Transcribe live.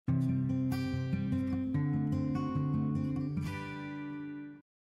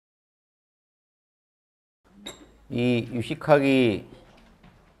이 유식학이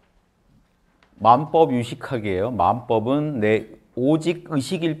만법 유식학이에요. 만법은 내 오직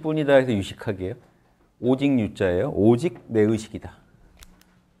의식일 뿐이다 해서 유식학이에요. 오직 유자예요. 오직 내 의식이다.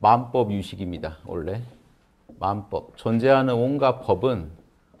 만법 유식입니다. 원래 만법. 존재하는 온갖 법은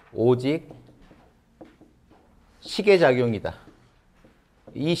오직 식의 작용이다.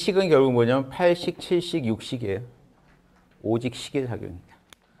 이 식은 결국 뭐냐면 8식, 7식, 6식이에요. 오직 식의 작용이다.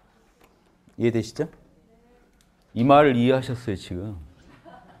 이해되시죠? 이 말을 이해하셨어요, 지금.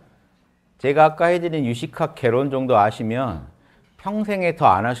 제가 아까 해드린 유식학 개론 정도 아시면 평생에 더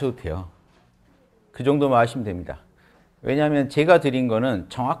안 하셔도 돼요. 그 정도만 하시면 됩니다. 왜냐하면 제가 드린 거는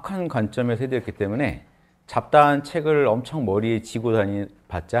정확한 관점에서 해드렸기 때문에 잡다한 책을 엄청 머리에 쥐고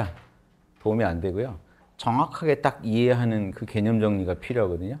다니봤자 도움이 안 되고요. 정확하게 딱 이해하는 그 개념 정리가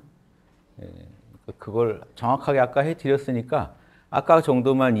필요하거든요. 그걸 정확하게 아까 해드렸으니까 아까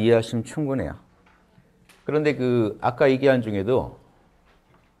정도만 이해하시면 충분해요. 그런데 그 아까 얘기한 중에도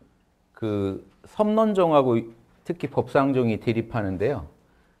그 섭론종하고 특히 법상종이 대립하는데요.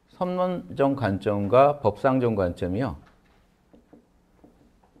 섭론종 관점과 법상종 관점이요.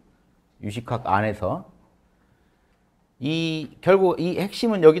 유식학 안에서 결국 이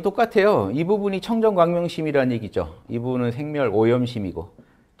핵심은 여기 똑같아요. 이 부분이 청정광명심이라는 얘기죠. 이 부분은 생멸 오염심이고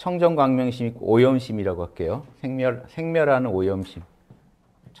청정광명심 있고 오염심이라고 할게요. 생멸하는 오염심,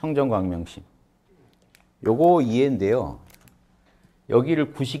 청정광명심. 요거 이해인데요.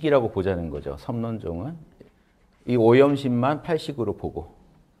 여기를 구식이라고 보자는 거죠. 섭론종은. 이 오염심만 8식으로 보고.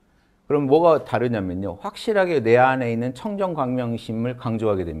 그럼 뭐가 다르냐면요. 확실하게 내 안에 있는 청정광명심을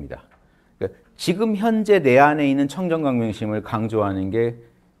강조하게 됩니다. 그러니까 지금 현재 내 안에 있는 청정광명심을 강조하는 게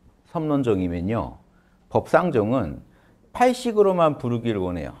섭론종이면요. 법상종은 8식으로만 부르기를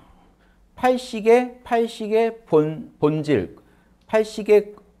원해요. 8식의 본질,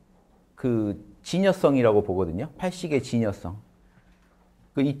 8식의 그 진여성이라고 보거든요. 8식의 진여성.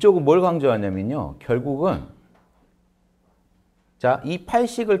 이쪽은 뭘 강조하냐면요. 결국은 자, 이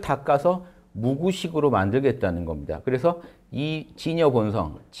 8식을 닦아서 무구식으로 만들겠다는 겁니다. 그래서 이 진여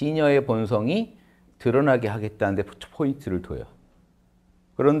본성, 진여의 본성이 드러나게 하겠다는 데 포인트를 둬요.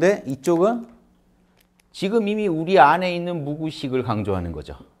 그런데 이쪽은 지금 이미 우리 안에 있는 무구식을 강조하는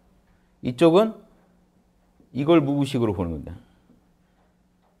거죠. 이쪽은 이걸 무구식으로 보는 겁니다.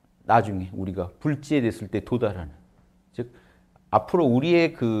 나중에 우리가 불지에 됐을 때 도달하는. 즉, 앞으로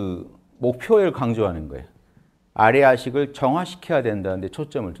우리의 그 목표를 강조하는 거예요. 아래아식을 정화시켜야 된다는데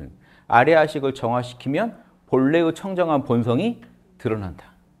초점을 두는 거예요. 아래아식을 정화시키면 본래의 청정한 본성이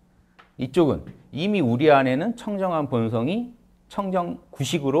드러난다. 이쪽은 이미 우리 안에는 청정한 본성이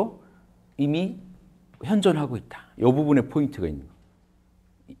청정구식으로 이미 현존하고 있다. 이 부분에 포인트가 있는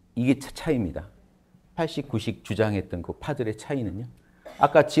거예요. 이게 차이입니다. 8식, 9식 주장했던 그 파들의 차이는요.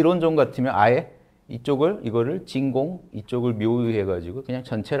 아까 지론종 같으면 아예 이거를 진공, 이쪽을 묘유해가지고 그냥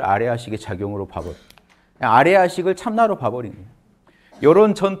전체를 아래아식의 작용으로 봐버려. 아래아식을 참나로 봐버리는 거예요.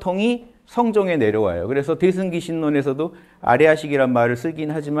 이런 전통이 성종에 내려와요. 그래서 대승기신론에서도 아래아식이란 말을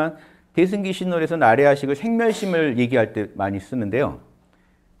쓰긴 하지만 대승기신론에서는 아래아식을 생멸심을 얘기할 때 많이 쓰는데요.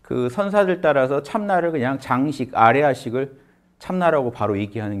 그 선사들 따라서 참나를 그냥 장식, 아래아식을 참나라고 바로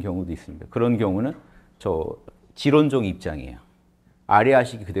얘기하는 경우도 있습니다. 그런 경우는 저 지론종 입장이에요.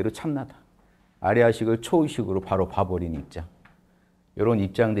 아래아식이 그대로 참나다. 아래아식을 초의식으로 바로 봐버리는 입장. 이런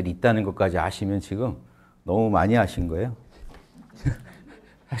입장들이 있다는 것까지 아시면 지금 너무 많이 아신 거예요.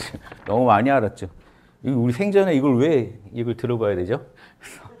 너무 많이 알았죠. 우리 생전에 이걸 들어봐야 되죠?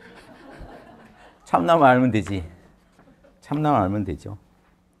 참나만 알면 되지. 참나만 알면 되죠.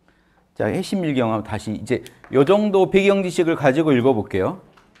 자, 해심밀경 다시 이제 요 정도 배경 지식을 가지고 읽어볼게요.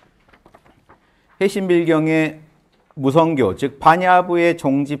 해심밀경의 무성교, 즉 반야부의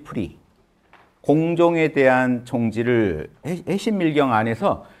종지풀이, 공종에 대한 종지를 해심밀경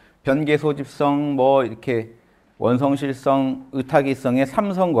안에서 변계소집성, 뭐 이렇게 원성실성, 의타기성의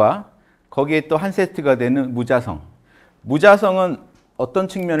 3성과 거기에 또 한 세트가 되는 무자성. 무자성은 어떤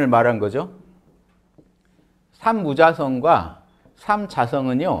측면을 말한 거죠? 삼무자성과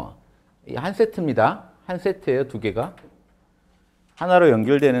삼자성은요, 한 세트입니다. 한 세트예요, 두 개가. 하나로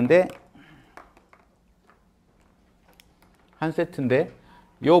연결되는데 한 세트인데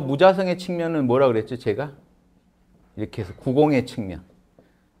요 무자성의 측면은 뭐라 그랬죠, 제가? 이렇게 해서 구공의 측면.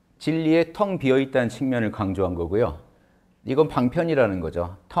 진리에 텅 비어있다는 측면을 강조한 거고요. 이건 방편이라는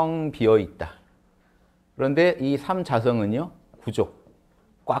거죠. 텅 비어있다. 그런데 이 삼자성은요, 구족,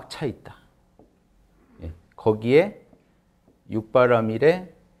 꽉 차 있다. 예, 거기에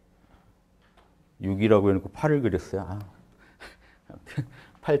육바라밀에 6이라고 해놓고 8을 그렸어요.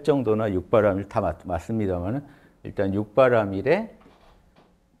 8 정도나 육바라밀 다 맞습니다만 일단 육바라밀에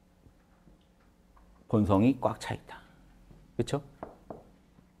본성이 꽉 차 있다. 그렇죠?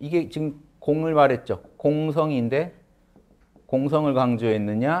 이게 지금 공을 말했죠. 공성인데 공성을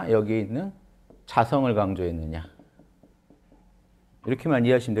강조했느냐, 여기 있는 자성을 강조했느냐. 이렇게만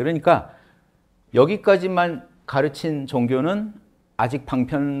이해하시면 돼요. 그러니까 여기까지만 가르친 종교는 아직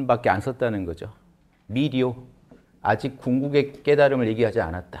방편밖에 안 썼다는 거죠. 미료, 아직 궁극의 깨달음을 얘기하지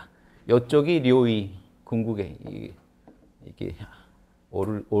않았다. 이쪽이 료의 궁극의, 이게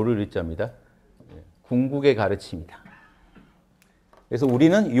오를 자입니다. 궁극의 가르침이다. 그래서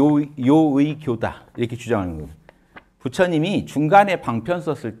우리는 요의 교다 이렇게 주장하는 거예요. 부처님이 중간에 방편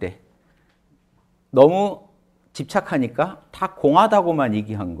썼을 때 너무 집착하니까 다 공하다고만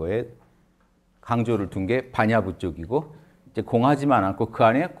얘기한 거예요. 강조를 둔 게 반야부 쪽이고, 이제 공하지만 않고 그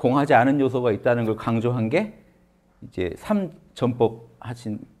안에 공하지 않은 요소가 있다는 걸 강조한 게 이제 3전법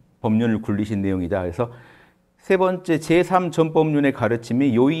하신 법륜을 굴리신 내용이다. 그래서 세 번째 제3전법륜의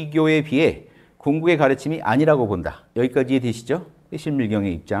가르침이 요의교에 비해 궁극의 가르침이 아니라고 본다. 여기까지 이해되시죠?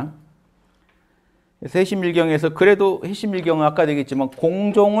 해심밀경의 입장. 그래서 해심밀경에서 그래도 해심밀경은 아까 얘기했지만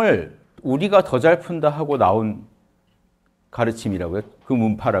공종을 우리가 더 잘 푼다 하고 나온 가르침이라고요. 그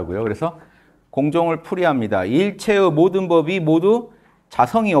문파라고요. 그래서 공종을 풀이합니다. 일체의 모든 법이 모두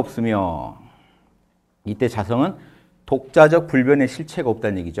자성이 없으며, 이때 자성은 독자적 불변의 실체가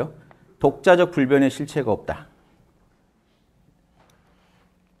없다는 얘기죠. 독자적 불변의 실체가 없다.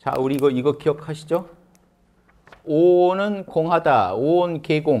 자, 우리 이거 기억하시죠? 오온은 공하다.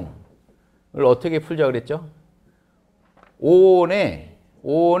 오온개공을 어떻게 풀자 그랬죠? 오온의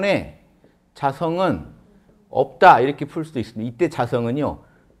자성은 없다. 이렇게 풀 수도 있습니다. 이때 자성은요,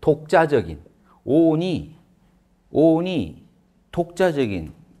 독자적인, 오온이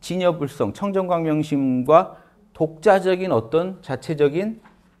독자적인 진여불성, 청정광명심과 독자적인 어떤 자체적인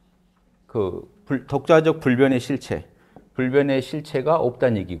독자적 불변의 실체, 불변의 실체가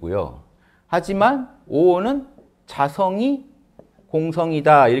없다는 얘기고요. 하지만 오온은 자성이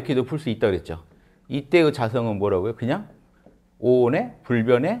공성이다. 이렇게도 풀 수 있다 그랬죠. 이때의 자성은 뭐라고요? 그냥 오온의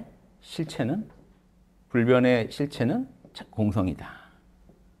불변의 실체는 공성이다.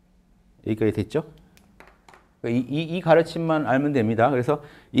 여기까지 됐죠? 이 가르침만 알면 됩니다. 그래서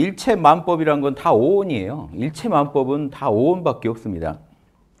일체만법이란 건 다 오온이에요. 일체만법은 다 오온밖에 없습니다.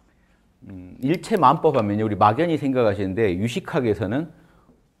 일체만법 하면요, 우리 막연히 생각하시는데 유식학에서는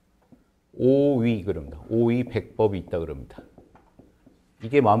오위 그럽니다. 오위 백법이 있다 그럽니다.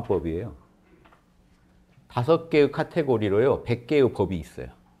 이게 만법이에요. 5개의 카테고리로요, 100개의 법이 있어요.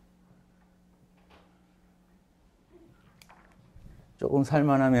 조금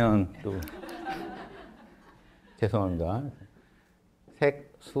살만하면 또 죄송합니다.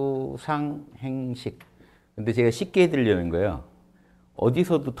 색, 수, 상, 행식. 근데 제가 쉽게 해드리려는 거예요.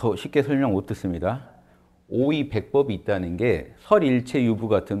 어디서도 더 쉽게 설명 못 듣습니다. 오의 백법이 있다는 게 설일체 유부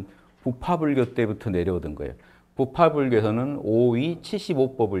같은 부파불교 때부터 내려오던 거예요. 부파불교에서는 오의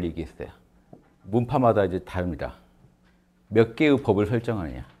 75법을 얘기했어요. 문파마다 이제 다릅니다. 몇 개의 법을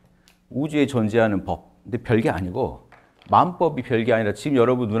설정하느냐. 우주에 존재하는 법. 근데 별게 아니고 만법이 별게 아니라 지금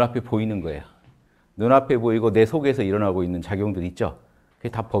여러분 눈앞에 보이는 거예요. 눈앞에 보이고 내 속에서 일어나고 있는 작용들 있죠? 그게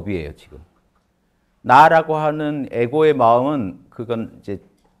다 법이에요, 지금. 나라고 하는 에고의 마음은 그건 이제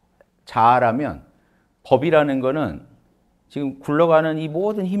자아라면, 법이라는 거는 지금 굴러가는 이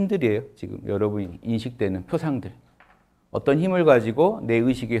모든 힘들이에요. 지금 여러분이 인식되는 표상들. 어떤 힘을 가지고 내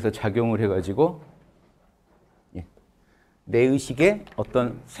의식에서 작용을 해가지고 내 의식에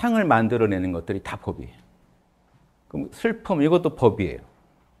어떤 상을 만들어내는 것들이 다 법이에요. 그럼 슬픔, 이것도 법이에요.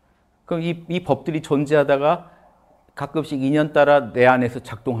 그럼 이 법들이 존재하다가 가끔씩 인연 따라 내 안에서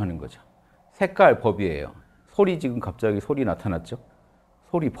작동하는 거죠. 색깔 법이에요. 소리, 지금 갑자기 소리 나타났죠?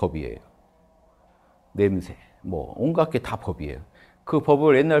 소리 법이에요. 냄새, 뭐 온갖 게 다 법이에요. 그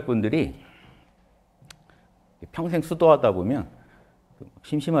법을 옛날 분들이 평생 수도하다 보면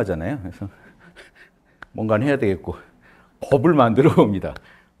심심하잖아요. 그래서 뭔가는 해야 되겠고 법을 만들어 봅니다.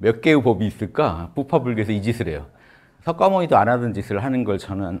 몇 개의 법이 있을까? 부파불교에서 이 짓을 해요. 석가모니도 안 하던 짓을 하는 걸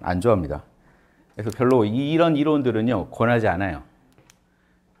저는 안 좋아합니다. 그래서 별로 이런 이론들은요, 권하지 않아요.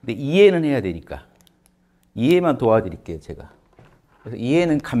 근데 이해는 해야 되니까. 이해만 도와드릴게요, 제가. 그래서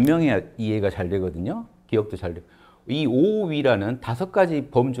이해는 감명해야 이해가 잘 되거든요. 기억도 잘 되고. 이 오위라는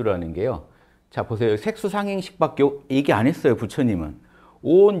 5가지 범주라는 게요. 자, 보세요. 색수상행식밖에 얘기 안 했어요, 부처님은.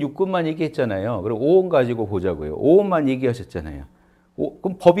 오온 육군만 얘기했잖아요. 그럼 오온 가지고 보자고요. 오온만 얘기하셨잖아요.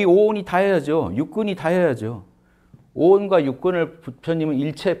 그럼 법이 오온이 다 해야죠. 육군이 다 해야죠. 오온과 육군을 부처님은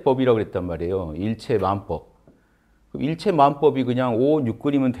일체법이라고 그랬단 말이에요. 일체만법. 일체만법이 그냥 오온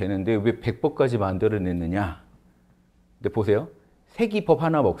육군이면 되는데 왜 100법까지 만들어냈느냐. 근데 보세요. 색이 법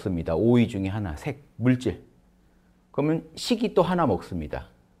하나 먹습니다. 오의 중에 하나, 색, 물질. 그러면 식이 또 하나 먹습니다.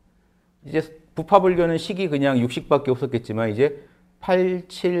 이제 부파불교는 식이 그냥 육식밖에 없었겠지만 이제 8,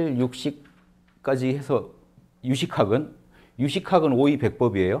 7, 육식까지 해서 유식학은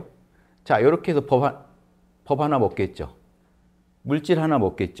오이백법이에요. 자, 이렇게 해서 법 하나 먹겠죠. 물질 하나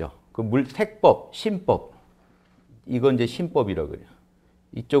먹겠죠. 그 색법, 신법. 이건 이제 신법이라고 그래요.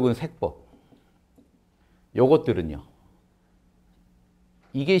 이쪽은 색법. 요것들은요.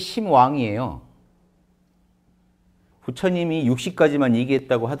 이게 심왕이에요. 부처님이 육식까지만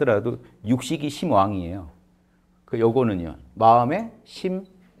얘기했다고 하더라도 육식이 심왕이에요. 그 요거는요. 마음의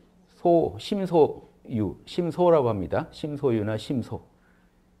심소라고 합니다. 심소유나 심소.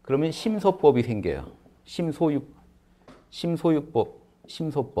 그러면 심소법이 생겨요. 심소유법,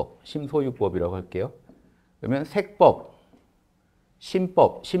 심소유법이라고 할게요. 그러면 색법,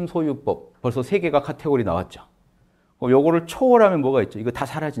 신법, 심소유법. 벌써 세 개가 카테고리 나왔죠. 그럼 요거를 초월하면 뭐가 있죠? 이거 다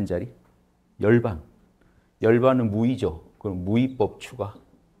사라진 자리? 열반. 열반은 무의죠. 그럼 무의법 추가.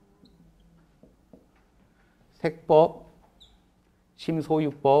 색법,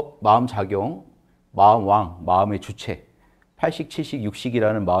 심소유법, 마음작용, 마음왕, 마음의 주체. 8식, 7식,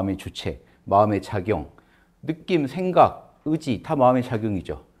 6식이라는 마음의 주체, 마음의 작용, 느낌, 생각, 의지 다 마음의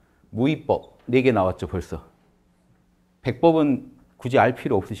작용이죠. 무의법 4개 나왔죠 벌써. 백법은 굳이 알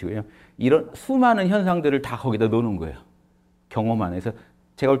필요 없으시고요. 이런 수많은 현상들을 다 거기다 넣는 거예요. 경험 안에서.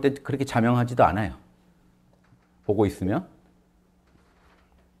 제가 볼 때 그렇게 자명하지도 않아요. 보고 있으면.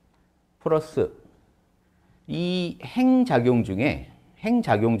 플러스 이 행작용 중에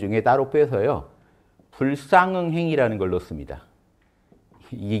따로 빼서요. 불상응행이라는 걸 넣습니다.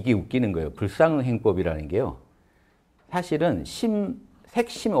 이게 웃기는 거예요. 불상응행법이라는 게요. 사실은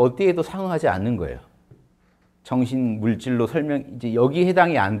색심 어디에도 상응하지 않는 거예요. 정신 물질로 이제 여기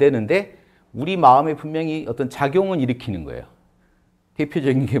해당이 안 되는데 우리 마음에 분명히 어떤 작용은 일으키는 거예요.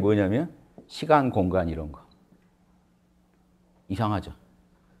 대표적인 게 뭐냐면 시간, 공간 이런 거. 이상하죠.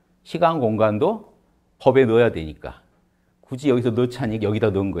 시간, 공간도 법에 넣어야 되니까. 굳이 여기서 넣자니 여기다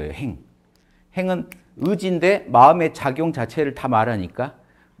넣은 거예요. 행은 의지인데 마음의 작용 자체를 다 말하니까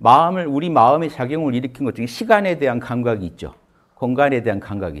우리 마음의 작용을 일으킨 것 중에 시간에 대한 감각이 있죠. 공간에 대한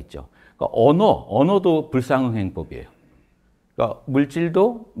감각이 있죠. 그러니까 언어도 불상응행법이에요. 그러니까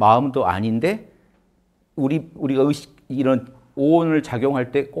물질도 마음도 아닌데 우리가 이런 오온을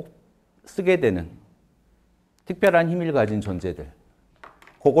작용할 때 꼭 쓰게 되는 특별한 힘을 가진 존재들.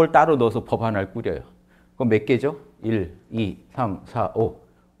 그걸 따로 넣어서 법 하나를 꾸려요. 그럼 몇 개죠? 1, 2, 3, 4, 5.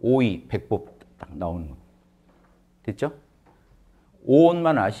 5이 백법 딱 나오는 거. 됐죠?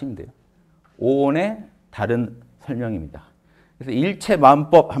 오온만 아시면 돼요. 오온의 다른 설명입니다. 그래서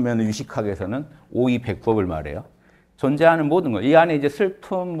일체만법 하면 유식학에서는 오이 백법을 말해요. 존재하는 모든 것. 이 안에 이제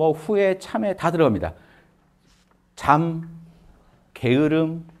슬픔, 후회, 참회 다 들어갑니다. 잠,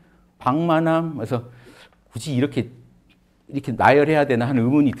 게으름, 방만함. 그래서 굳이 이렇게 나열해야 되나 하는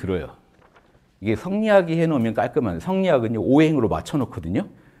의문이 들어요. 이게 성리학이 해놓으면 깔끔한데 성리학은 오행으로 맞춰놓거든요.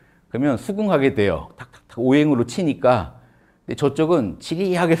 그러면 수긍하게 돼요. 탁탁탁 오행으로 치니까. 근데 저쪽은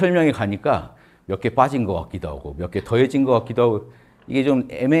지리하게 설명해 가니까 몇 개 빠진 것 같기도 하고 몇 개 더해진 것 같기도 하고 이게 좀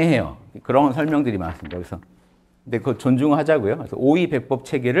애매해요. 그런 설명들이 많습니다. 그래서 근데 그거 존중하자고요. 그래서 오이백법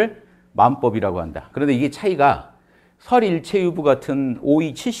체계를 만법이라고 한다. 그런데 이게 차이가 설일체유부 같은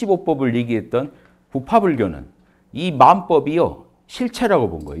오이 75법을 얘기했던 부파불교는 이 만법이요 실체라고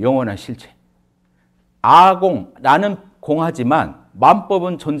본 거예요. 영원한 실체. 나는 공하지만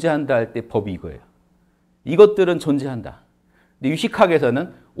만법은 존재한다 할 때 법이 이거예요. 이것들은 존재한다. 근데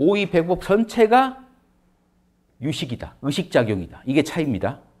유식학에서는 오이백법 전체가 유식이다. 의식작용이다. 이게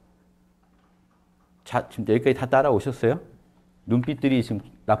차이입니다. 자, 지금 여기까지 다 따라오셨어요? 눈빛들이 지금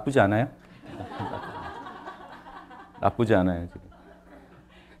나쁘지 않아요? 나쁘지 않아요. 지금.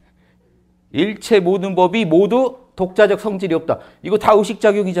 일체 모든 법이 모두 독자적 성질이 없다. 이거 다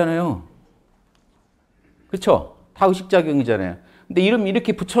의식작용이잖아요. 그렇죠? 다 의식작용이잖아요. 근데 이름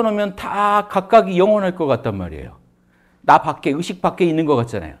이렇게 붙여놓으면 다 각각이 영원할 것 같단 말이에요. 나 밖에, 의식 밖에 있는 것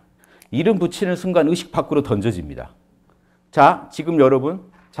같잖아요. 이름 붙이는 순간 의식 밖으로 던져집니다. 자, 지금 여러분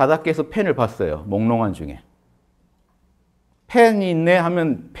자다 깨서 펜을 봤어요. 몽롱한 중에. 펜이 있네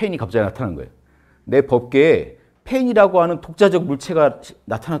하면 펜이 갑자기 나타난 거예요. 내 법계에 펜이라고 하는 독자적 물체가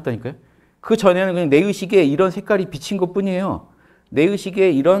나타났다니까요. 그 전에는 그냥 내 의식에 이런 색깔이 비친 것뿐이에요. 내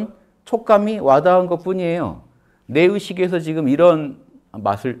의식에 이런 촉감이 와닿은 것뿐이에요. 내 의식에서 지금 이런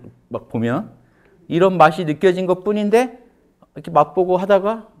맛을 막 보면 이런 맛이 느껴진 것뿐인데 이렇게 맛보고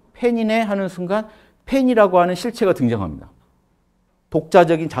하다가 펜이네 하는 순간 펜이라고 하는 실체가 등장합니다.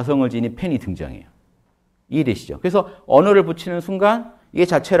 독자적인 자성을 지닌 펜이 등장해요. 이해되시죠? 그래서 언어를 붙이는 순간 이게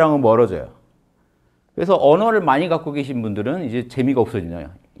자체랑은 멀어져요. 그래서 언어를 많이 갖고 계신 분들은 이제 재미가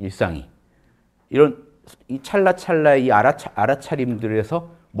없어지나요? 일상이. 이런 이 찰나찰나의 이 알아차림들에서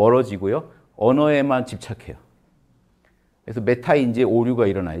멀어지고요. 언어에만 집착해요. 그래서 메타인지 오류가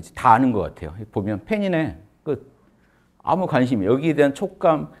일어나야지. 다 아는 것 같아요. 보면 펜이네. 끝. 아무 관심이. 여기에 대한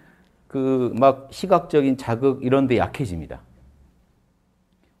촉감, 그 막 시각적인 자극 이런 데 약해집니다.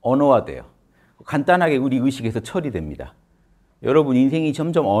 언어화돼요. 간단하게 우리 의식에서 처리됩니다. 여러분 인생이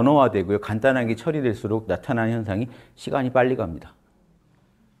점점 언어화되고요. 간단하게 처리될수록 나타나는 현상이 시간이 빨리 갑니다.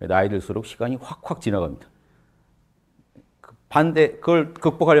 나이 들수록 시간이 확확 지나갑니다. 반대, 그걸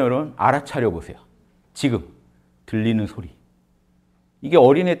극복하려면 알아차려 보세요. 지금 들리는 소리. 이게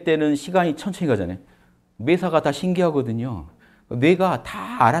어린애 때는 시간이 천천히 가잖아요. 매사가 다 신기하거든요. 뇌가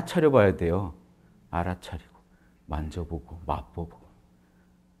다 알아차려 봐야 돼요. 알아차리고 만져보고 맛보고.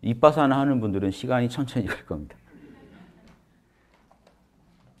 이빠사나 하는 분들은 시간이 천천히 갈 겁니다.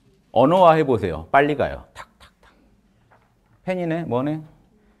 언어화 해보세요. 빨리 가요. 탁탁탁. 펜이네 뭐네.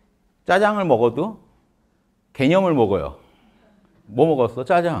 짜장을 먹어도 개념을 먹어요. 뭐 먹었어?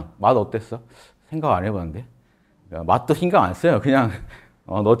 짜장. 맛 어땠어? 생각 안 해봤는데. 맛도 신경 안 써요. 그냥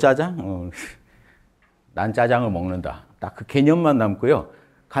너 짜장? 난 짜장을 먹는다. 딱 그 개념만 남고요.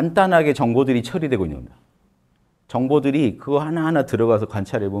 간단하게 정보들이 처리되고 있는 겁니다. 정보들이 그거 하나하나 들어가서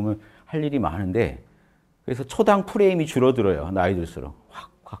관찰해보면 할 일이 많은데 그래서 초당 프레임이 줄어들어요. 나이 들수록.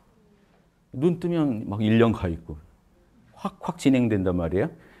 확확. 눈 뜨면 막 1년 가 있고 확확 진행된단 말이에요.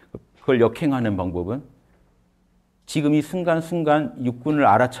 그걸 역행하는 방법은 지금 이 순간순간 육군을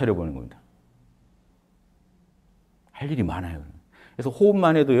알아차려 보는 겁니다. 할 일이 많아요. 그래서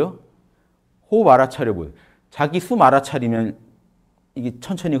호흡만 해도요. 호흡 알아차려 보여요. 자기 숨 알아차리면 이게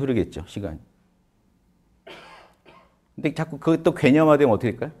천천히 흐르겠죠. 시간이. 근데 자꾸 그것도 개념화되면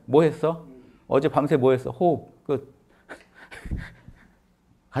어떻게 될까요? 뭐 했어? 어제 밤새 뭐 했어? 호흡. 끝.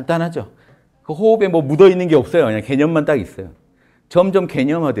 간단하죠? 그 호흡에 뭐 묻어있는 게 없어요. 그냥 개념만 딱 있어요. 점점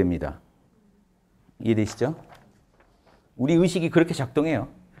개념화됩니다. 이해되시죠? 우리 의식이 그렇게 작동해요.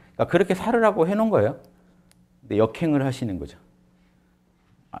 그러니까 그렇게 살으라고 해놓은 거예요. 근데 역행을 하시는 거죠.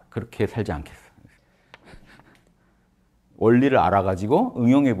 그렇게 살지 않겠어. 원리를 알아가지고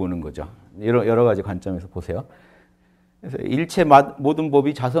응용해 보는 거죠. 여러 가지 관점에서 보세요. 그래서 일체 모든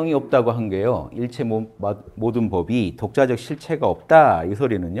법이 자성이 없다고 한 게요. 일체 모든 법이 독자적 실체가 없다. 이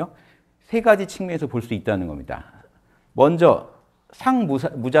소리는요. 세 가지 측면에서 볼 수 있다는 겁니다. 먼저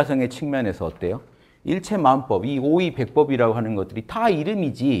상무자성의 측면에서 어때요? 일체만법, 이 오이백법이라고 하는 것들이 다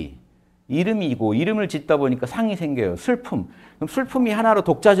이름이지. 이름이고 이름을 짓다 보니까 상이 생겨요. 슬픔. 그럼 슬픔이 하나로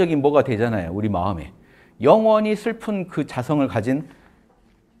독자적인 뭐가 되잖아요. 우리 마음에. 영원히 슬픈 그 자성을 가진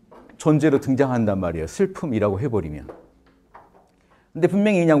존재로 등장한단 말이에요. 슬픔이라고 해버리면. 근데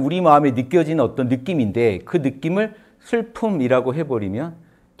분명히 그냥 우리 마음에 느껴지는 어떤 느낌인데 그 느낌을 슬픔이라고 해버리면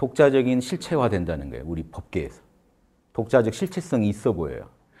독자적인 실체화된다는 거예요. 우리 법계에서. 독자적 실체성이 있어 보여요.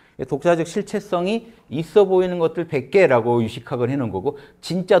 독자적 실체성이 있어 보이는 것들 100개라고 유식학을 해놓은 거고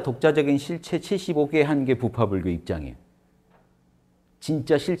진짜 독자적인 실체 75개 한 게 부파불교 입장이에요.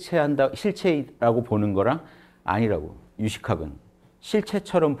 진짜 실체라고 보는 거랑 아니라고 유식학은.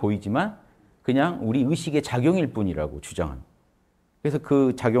 실체처럼 보이지만 그냥 우리 의식의 작용일 뿐이라고 주장합니다. 그래서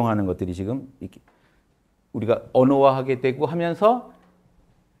그 작용하는 것들이 지금 우리가 언어화하게 되고 하면서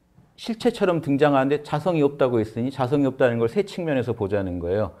실체처럼 등장하는데 자성이 없다고 했으니 자성이 없다는 걸 세 측면에서 보자는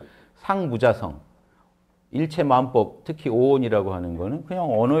거예요. 상무자성, 일체만법, 특히 오온이라고 하는 거는 그냥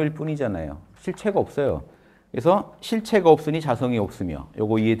언어일 뿐이잖아요. 실체가 없어요. 그래서 실체가 없으니 자성이 없으며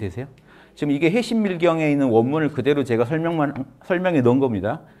요거 이해되세요? 지금 이게 해심밀경에 있는 원문을 그대로 제가 설명해 놓은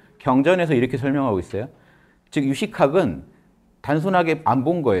겁니다. 경전에서 이렇게 설명하고 있어요. 즉 유식학은 단순하게 안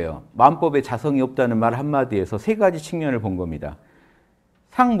본 거예요. 만법에 자성이 없다는 말 한마디에서 세 가지 측면을 본 겁니다.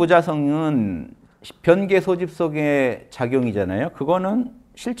 상무자성은 변계 소집 속의 작용이잖아요. 그거는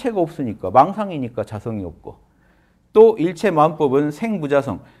실체가 없으니까 망상이니까 자성이 없고 또 일체만법은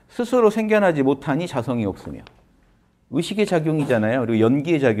생무자성 스스로 생겨나지 못하니 자성이 없으며 의식의 작용이잖아요. 그리고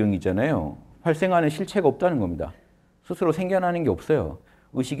연기의 작용이잖아요. 발생하는 실체가 없다는 겁니다. 스스로 생겨나는 게 없어요.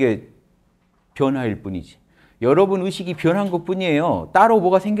 의식의 변화일 뿐이지. 여러분 의식이 변한 것뿐이에요. 따로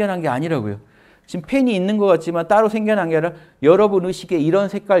뭐가 생겨난 게 아니라고요. 지금 펜이 있는 것 같지만 따로 생겨난 게 아니라 여러분 의식에 이런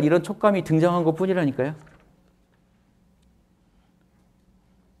색깔, 이런 촉감이 등장한 것뿐이라니까요.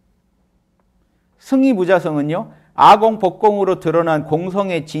 승의무자성은요. 아공, 법공으로 드러난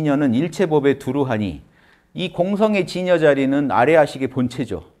공성의 진여는 일체법에 두루하니 이 공성의 진여 자리는 아래아식의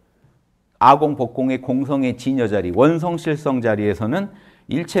본체죠. 아공, 법공의 공성의 진여 자리, 원성실성 자리에서는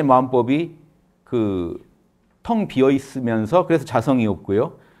일체만법이 텅 비어 있으면서 그래서 자성이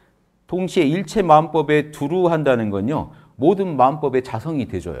없고요. 동시에 일체만법에 두루한다는 건요. 모든 만법에 자성이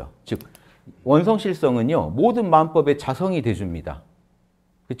돼줘요. 즉 원성실성은요. 모든 만법에 자성이 돼줍니다.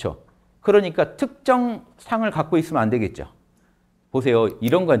 그렇죠? 그러니까 특정 상을 갖고 있으면 안 되겠죠. 보세요.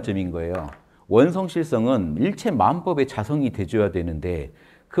 이런 관점인 거예요. 원성실성은 일체만법의 자성이 돼줘야 되는데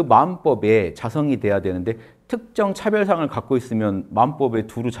그 만법의 자성이 돼야 되는데 특정 차별상을 갖고 있으면 만법의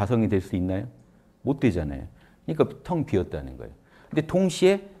두루 자성이 될 수 있나요? 못 되잖아요. 그러니까 텅 비었다는 거예요. 근데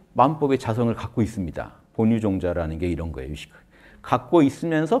동시에 만법의 자성을 갖고 있습니다. 본유종자라는 게 이런 거예요. 유식학이. 갖고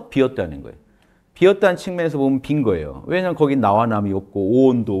있으면서 비었다는 거예요. 비었다는 측면에서 보면 빈 거예요. 왜냐하면 거긴 나와남이 없고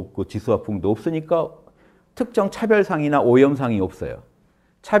오온도 없고 지수화풍도 없으니까 특정 차별상이나 오염상이 없어요.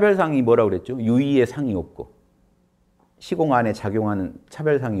 차별상이 뭐라고 그랬죠? 유의의 상이 없고 시공 안에 작용하는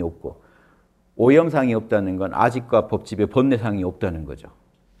차별상이 없고 오염상이 없다는 건 아직과 법집의 번뇌상이 없다는 거죠.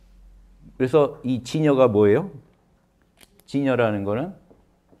 그래서 이 진여가 뭐예요? 진여라는 거는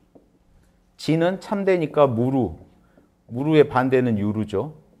진은 참되니까 무루, 무루의 반대는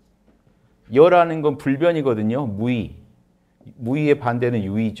유루죠. 여라는 건 불변이거든요. 무의, 무의의 반대는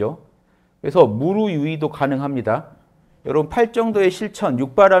유의죠. 그래서 무루유의도 가능합니다. 여러분 팔정도의 실천,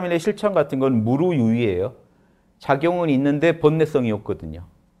 육바라밀의 실천 같은 건 무루유의예요. 작용은 있는데 번뇌성이 없거든요.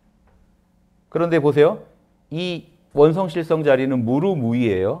 그런데 보세요. 이 원성실성 자리는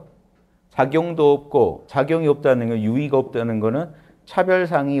무루무의예요. 작용도 없고 작용이 없다는 건 유의가 없다는 거는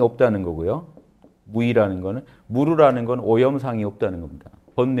차별상이 없다는 거고요. 무의라는 거는 무루라는 건 오염상이 없다는 겁니다.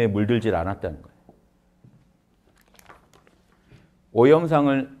 번뇌에 물들질 않았다는 거예요.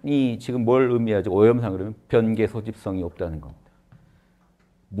 오염상이 지금 뭘 의미하죠? 오염상 그러면 변개 소집성이 없다는 겁니다.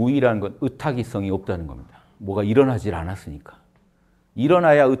 무의라는 건 의탁이성이 없다는 겁니다. 뭐가 일어나질 않았으니까.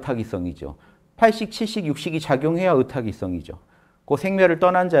 일어나야 의탁이성이죠. 8식, 7식, 6식이 작용해야 의탁이성이죠. 그 생멸을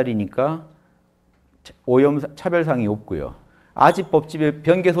떠난 자리니까 차별상이 없고요. 아직 법집의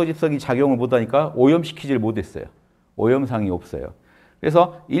변개 소집성이 작용을 못하니까 오염시키질 못했어요. 오염상이 없어요.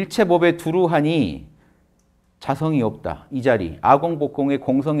 그래서 일체법에 두루하니 자성이 없다. 이 자리, 아공복공의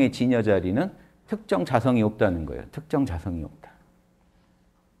공성의 진여 자리는 특정 자성이 없다는 거예요. 특정 자성이 없다.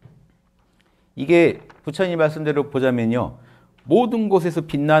 이게 부처님 말씀대로 보자면요. 모든 곳에서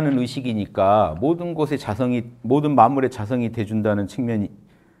빛나는 의식이니까 모든 곳의 자성이, 모든 만물의 자성이 돼준다는 측면에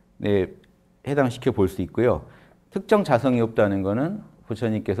해당시켜 볼 수 있고요. 특정 자성이 없다는 거는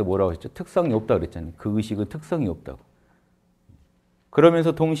부처님께서 뭐라고 하셨죠? 특성이 없다고 그랬잖아요. 그 의식은 특성이 없다고.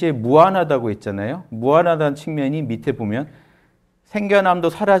 그러면서 동시에 무한하다고 했잖아요. 무한하다는 측면이 밑에 보면 생겨남도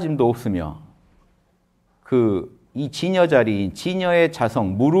사라짐도 없으며 이 진여 자리인 진여의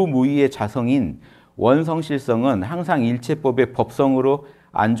자성, 무루무의의 자성인 원성실성은 항상 일체법의 법성으로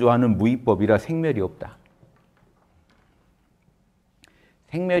안주하는 무의법이라 생멸이 없다.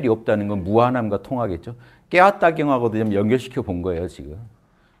 생멸이 없다는 건 무한함과 통하겠죠. 깨웠다 경하고도 좀 연결시켜 본 거예요, 지금.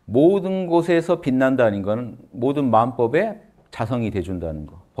 모든 곳에서 빛난다는 것은 모든 만법의 자성이 돼준다는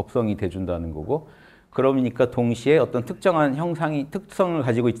거, 법성이 돼준다는 거고, 그러니까 동시에 어떤 특정한 형상이 특성을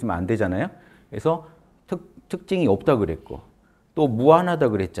가지고 있으면 안 되잖아요. 그래서 특징이 없다 그랬고, 또 무한하다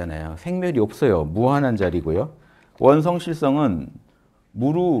그랬잖아요. 생멸이 없어요. 무한한 자리고요. 원성실성은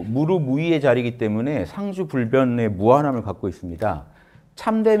무루무의의 자리이기 때문에 상주불변의 무한함을 갖고 있습니다.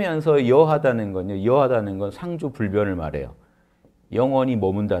 참되면서 여하다는 건요. 여하다는 건 상주불변을 말해요. 영원히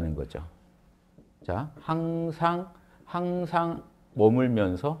머문다는 거죠. 자, 항상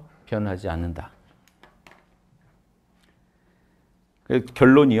머물면서 변하지 않는다.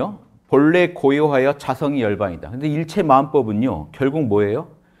 결론이요. 본래 고요하여 자성이 열반이다. 근데 일체만법은요. 결국 뭐예요?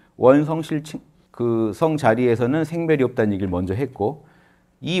 원성실성 자리에서는 생멸이 없다는 얘기를 먼저 했고,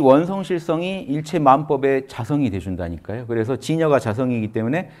 이 원성실성이 일체만법의 자성이 돼준다니까요. 그래서 진여가 자성이기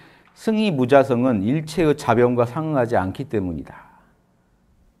때문에 승의무자성은 일체의 자변과 상응하지 않기 때문이다.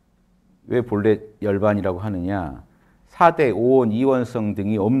 왜 본래 열반이라고 하느냐? 4대, 5원, 이원성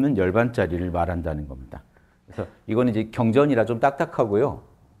등이 없는 열반자리를 말한다는 겁니다. 그래서 이거는 이제 경전이라 좀 딱딱하고요.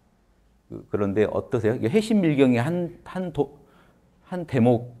 그런데 어떠세요? 해심밀경의 한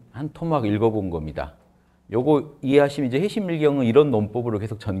대목, 한 토막 읽어본 겁니다. 요거 이해하시면 이제 해심밀경은 이런 논법으로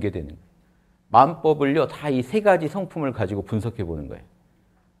계속 전개되는 거예요. 만법을요, 다 이 세 가지 성품을 가지고 분석해 보는 거예요.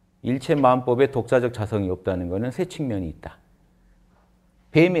 일체만법에 독자적 자성이 없다는 것은 세 측면이 있다.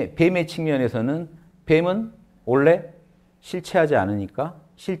 뱀의 측면에서는 뱀은 원래 실체하지 않으니까,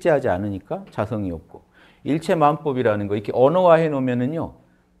 실제하지 않으니까 자성이 없고, 일체만법이라는 거 이렇게 언어화해 놓으면은요,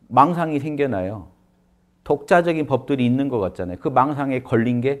 망상이 생겨나요. 독자적인 법들이 있는 것 같잖아요. 그 망상에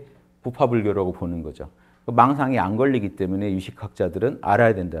걸린 게 부파불교라고 보는 거죠. 그 망상에 안 걸리기 때문에 유식학자들은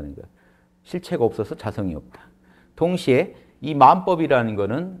알아야 된다는 거예요. 실체가 없어서 자성이 없다. 동시에 이 만법이라는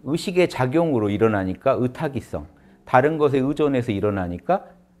거는 의식의 작용으로 일어나니까 의탁이성, 다른 것에 의존해서 일어나니까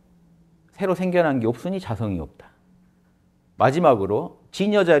새로 생겨난 게 없으니 자성이 없다. 마지막으로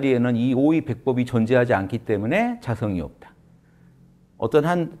진여 자리에는 이 오의백법이 존재하지 않기 때문에 자성이 없다. 어떤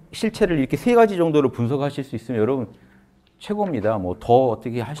한 실체를 이렇게 세 가지 정도로 분석하실 수 있으면 여러분 최고입니다. 뭐 더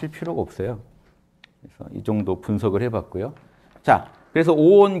어떻게 하실 필요가 없어요. 그래서 이 정도 분석을 해봤고요. 자, 그래서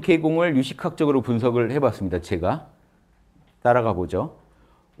오온개공을 유식학적으로 분석을 해봤습니다. 제가 따라가 보죠.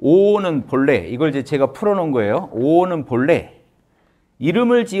 오온은 본래, 이걸 이제 제가 풀어놓은 거예요. 오온은 본래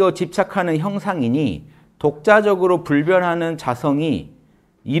이름을 지어 집착하는 형상이니 독자적으로 불변하는 자성이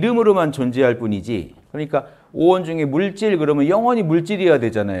이름으로만 존재할 뿐이지. 그러니까 오온 중에 물질 그러면 영원히 물질이어야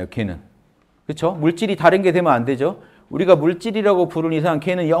되잖아요. 걔는. 그렇죠? 물질이 다른 게 되면 안 되죠. 우리가 물질이라고 부르는 이상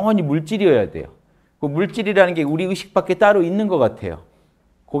걔는 영원히 물질이어야 돼요. 그 물질이라는 게 우리 의식밖에 따로 있는 것 같아요.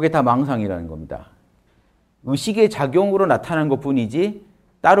 그게 다 망상이라는 겁니다. 의식의 작용으로 나타난 것뿐이지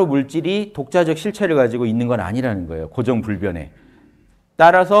따로 물질이 독자적 실체를 가지고 있는 건 아니라는 거예요. 고정불변에.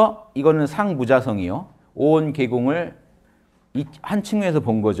 따라서 이거는 상무자성이요. 오온개공을 한 측면에서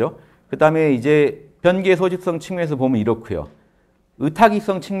본 거죠. 그 다음에 이제 변계 소집성 측면에서 보면 이렇고요.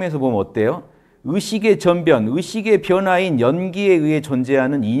 의탁이성 측면에서 보면 어때요? 의식의 전변, 의식의 변화인 연기에 의해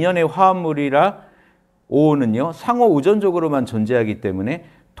존재하는 인연의 화합물이라 오온은요. 상호 의존적으로만 존재하기 때문에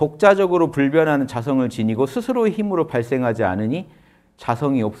독자적으로 불변하는 자성을 지니고 스스로의 힘으로 발생하지 않으니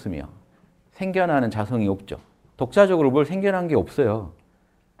자성이 없으며 생겨나는 자성이 없죠. 독자적으로 뭘 생겨난 게 없어요.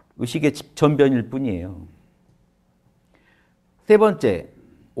 의식의 전변일 뿐이에요. 세 번째,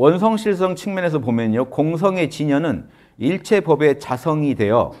 원성실성 측면에서 보면요. 공성의 진여는 일체 법의 자성이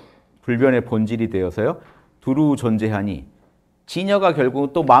되어 불변의 본질이 되어서요. 두루 존재하니 진여가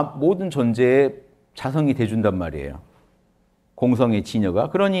결국 또 모든 존재의 자성이 돼준단 말이에요. 공성의 진여가.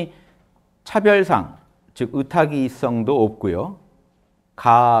 그러니 차별상, 즉 의탁이성도 없고요.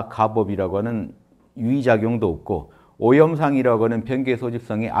 가법이라고 하는 유의작용도 없고 오염상이라고 하는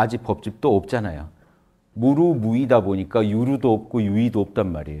변계소집성의 아지법집도 없잖아요. 무루무이다 보니까 유루도 없고 유의도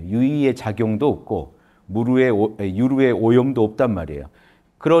없단 말이에요. 유의의 작용도 없고 유루의 오염도 없단 말이에요.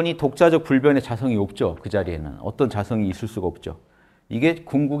 그러니 독자적 불변의 자성이 없죠. 그 자리에는. 어떤 자성이 있을 수가 없죠. 이게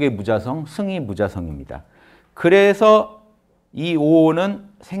궁극의 무자성, 승의무자성입니다. 그래서 이 오온은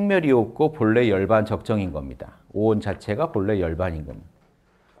생멸이 없고 본래 열반 적정인 겁니다. 오온 자체가 본래 열반인 겁니다.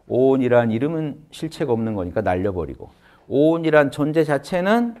 오온이란 이름은 실체가 없는 거니까 날려버리고 오온이란 존재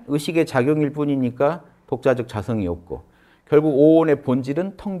자체는 의식의 작용일 뿐이니까 독자적 자성이 없고 결국 오온의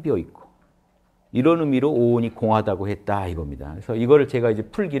본질은 텅 비어 있고 이런 의미로 오온이 공하다고 했다 이겁니다. 그래서 이거를 제가 이제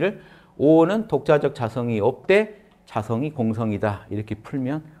풀기를 오온은 독자적 자성이 없대 자성이 공성이다 이렇게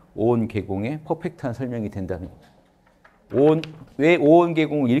풀면 오온개공의 퍼펙트한 설명이 된다는 거죠. 왜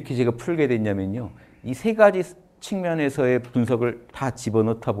오온개공을 이렇게 제가 풀게 됐냐면요. 이 세 가지 측면에서의 분석을 다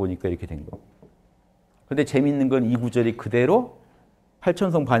집어넣다 보니까 이렇게 된 거예요. 근데 재밌는 건 이 구절이 그대로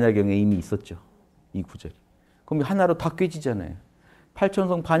팔천성 반야경에 이미 있었죠. 이 구절이. 그럼 하나로 다 꿰지잖아요.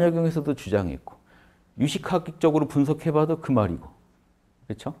 팔천성 반야경에서도 주장했고 유식학적으로 분석해봐도 그 말이고.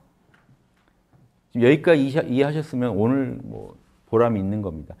 그렇죠? 여기까지 이해하셨으면 오늘 뭐 보람이 있는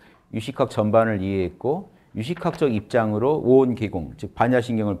겁니다. 유식학 전반을 이해했고 유식학적 입장으로 오온개공, 즉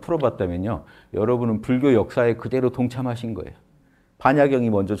반야신경을 풀어봤다면요. 여러분은 불교 역사에 그대로 동참하신 거예요. 반야경이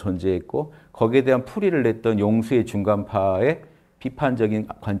먼저 존재했고 거기에 대한 풀이를 냈던 용수의 중간파의 비판적인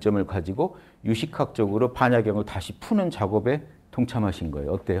관점을 가지고 유식학적으로 반야경을 다시 푸는 작업에 동참하신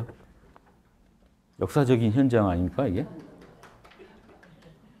거예요. 어때요? 역사적인 현장 아닙니까 이게?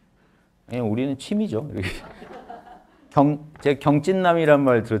 우리는 취미죠. 제가 경찐남이란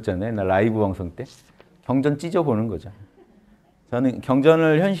말 들었잖아요. 나 라이브 방송 때. 경전 찢어보는 거죠. 저는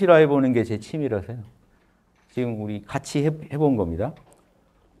경전을 현실화해보는 게 제 취미라서요. 지금 우리 같이 해본 겁니다.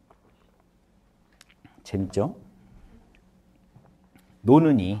 재밌죠?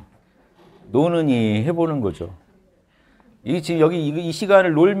 노느니 해보는 거죠. 지금 여기 이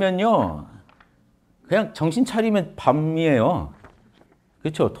시간을 놀면요. 그냥 정신 차리면 밤이에요.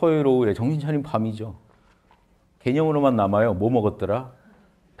 그렇죠? 토요일 오후에 정신 차리면 밤이죠. 개념으로만 남아요. 뭐 먹었더라?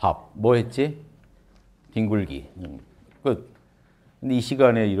 밥. 뭐 했지? 뒹굴기. 끝. 근데 이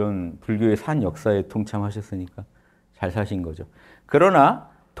시간에 이런 불교의 산 역사에 동참하셨으니까 잘 사신 거죠. 그러나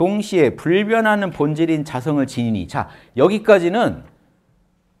동시에 불변하는 본질인 자성을 지니니. 자, 여기까지는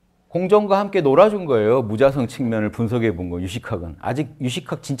공정과 함께 놀아준 거예요. 무자성 측면을 분석해 본 거, 유식학은. 아직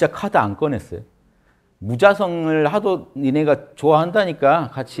유식학 진짜 카드 안 꺼냈어요. 무자성을 하도 니네가 좋아한다니까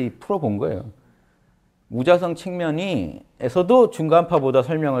같이 풀어본 거예요. 무자성 측면에서도 중간파보다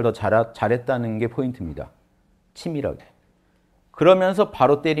설명을 더 잘했다는 게 포인트입니다. 치밀하게. 그러면서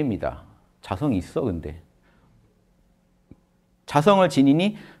바로 때립니다. 자성이 있어 근데. 자성을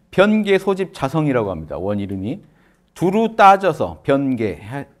지니니 변계 소집 자성이라고 합니다. 원 이름이. 두루 따져서 변계,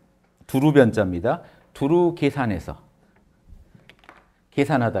 두루 변자입니다. 두루 계산해서.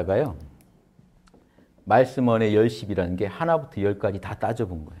 계산하다가요. 말씀원의 열십이라는 게 하나부터 열까지 다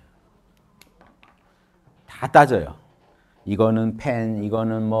따져본 거예요. 다 따져요. 이거는 펜,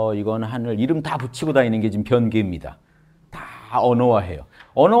 이거는 뭐, 이거는 하늘, 이름 다 붙이고 다니는 게 지금 변계입니다. 다 언어화해요.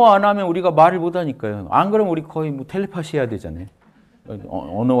 언어화 안 하면 우리가 말을 못 하니까요. 안 그러면 우리 거의 뭐 텔레파시 해야 되잖아요.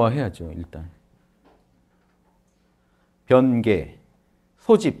 언어화 해야죠, 일단. 변계,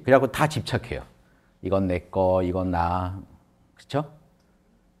 소집, 그래갖고 다 집착해요. 이건 내 거, 이건 나, 그렇죠?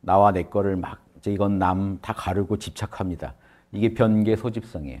 나와 내 거를 막, 이건 남 다 가르고 집착합니다. 이게 변계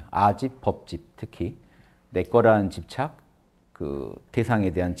소집성이에요. 아집, 법집, 특히 내 거라는 집착, 그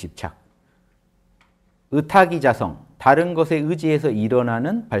대상에 대한 집착. 의탁이 자성, 다른 것에 의지해서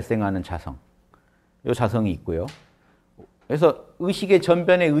일어나는 발생하는 자성. 이 자성이 있고요. 그래서 의식의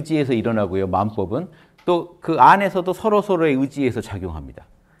전변에 의지해서 일어나고요. 마음법은 또 그 안에서도 서로서로에 의지해서 작용합니다.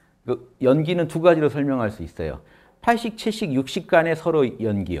 그 연기는 두 가지로 설명할 수 있어요. 팔식, 칠식, 육식 간에 서로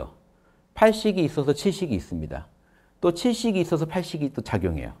연기요. 팔식이 있어서 칠식이 있습니다. 또 칠식이 있어서 팔식이 또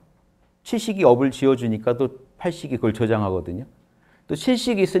작용해요. 칠식이 업을 지어주니까 또 팔식이 그걸 저장하거든요. 또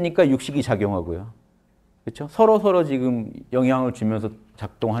칠식이 있으니까 육식이 작용하고요. 그렇죠? 서로 지금 영향을 주면서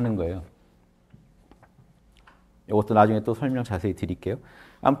작동하는 거예요. 이것도 나중에 또 설명 자세히 드릴게요.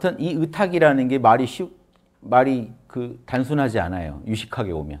 아무튼 이 의탁이라는 게 말이 단순하지 않아요.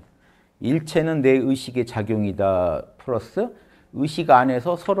 유식학에 오면. 일체는 내 의식의 작용이다 플러스 의식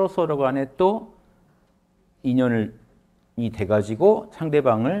안에서 서로 간에 또 인연이 돼가지고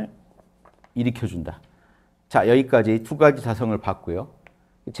상대방을 일으켜준다. 자, 여기까지 두 가지 자성을 봤고요.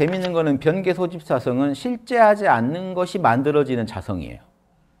 재밌는 거는 변계 소집 자성은 실제하지 않는 것이 만들어지는 자성이에요.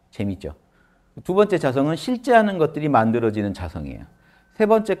 재밌죠? 두 번째 자성은 실제하는 것들이 만들어지는 자성이에요. 세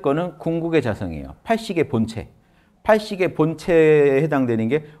번째 거는 궁극의 자성이에요. 팔식의 본체. 팔식의 본체에 해당되는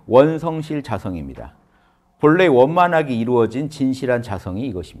게 원성실 자성입니다. 본래 원만하게 이루어진 진실한 자성이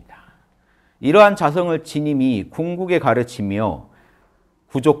이것입니다. 이러한 자성을 지님이 궁극에 가르치며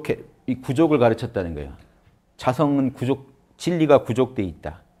이 구족을 가르쳤다는 거예요. 자성은 진리가 구족되어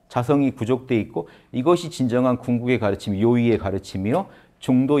있다. 자성이 구족되어 있고 이것이 진정한 궁극의 가르침, 요의의 가르침이요.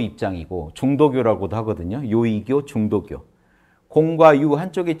 중도 입장이고 중도교라고도 하거든요. 요의교, 중도교. 공과 유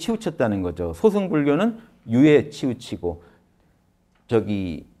한쪽에 치우쳤다는 거죠. 소승불교는 유에 치우치고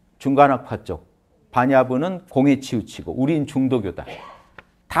중간학파 쪽 반야부는 공에 치우치고 우린 중도교다.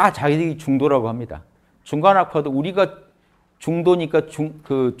 다 자기들이 중도라고 합니다. 중간학파도 우리가 중도니까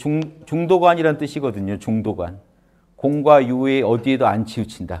중도관이란 뜻이거든요. 중도관. 공과 유에 어디에도 안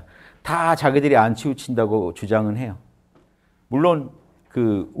치우친다. 다 자기들이 안 치우친다고 주장은 해요. 물론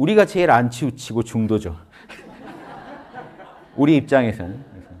우리가 제일 안 치우치고 중도죠. 우리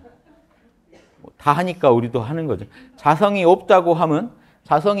입장에서는. 다 하니까 우리도 하는 거죠. 자성이 없다고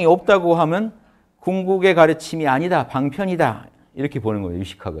하면 궁극의 가르침이 아니다. 방편이다. 이렇게 보는 거예요.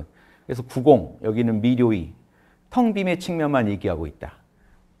 유식학은. 그래서 구공, 여기는 미료의, 텅 빔의 측면만 얘기하고 있다.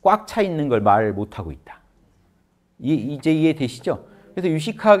 꽉 차 있는 걸 말 못하고 있다. 이제 이해되시죠? 그래서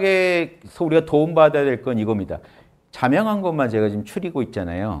유식학에서 우리가 도움받아야 될 건 이겁니다. 자명한 것만 제가 지금 추리고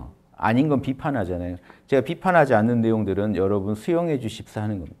있잖아요. 아닌 건 비판하잖아요. 제가 비판하지 않는 내용들은 여러분 수용해 주십사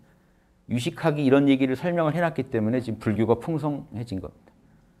하는 겁니다. 유식학이 이런 얘기를 설명을 해놨기 때문에 지금 불교가 풍성해진 겁니다.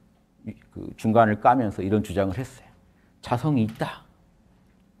 중간을 까면서 이런 주장을 했어요. 자성이 있다.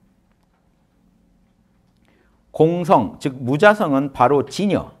 공성, 즉 무자성은 바로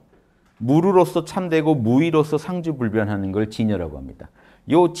진여. 무루로서 참되고 무의로서 상주불변하는 걸 진여라고 합니다.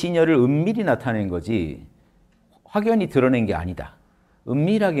 이 진여를 은밀히 나타낸 거지 확연히 드러낸 게 아니다.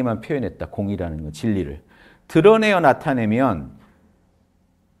 은밀하게만 표현했다. 공이라는 건 진리를. 드러내어 나타내면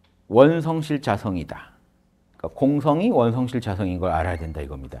원성실 자성이다. 그러니까 공성이 원성실 자성인 걸 알아야 된다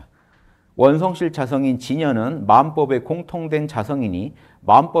이겁니다. 원성실 자성인 진여는 마음법에 공통된 자성이니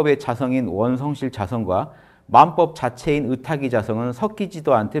마음법의 자성인 원성실 자성과 마음법 자체인 의탁이 자성은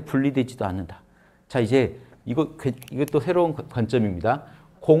섞이지도 않되 분리되지도 않는다. 자, 이제 이것도 새로운 관점입니다.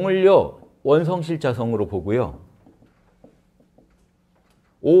 공을요 원성실 자성으로 보고요.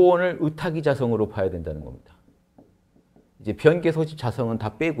 오온을 의탁이 자성으로 봐야 된다는 겁니다. 이제 변계 소집 자성은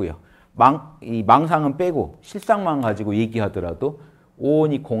다 빼고요. 이 망상은 빼고 실상만 가지고 얘기하더라도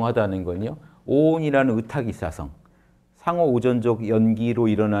오온이 공하다는 건요. 오온이라는 의탁이 자성, 상호 우전적 연기로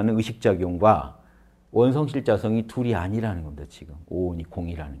일어나는 의식작용과 원성실 자성이 둘이 아니라는 겁니다. 지금 오온이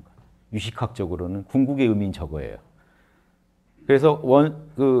공이라는 거. 유식학적으로는 궁극의 의미는 저거예요. 그래서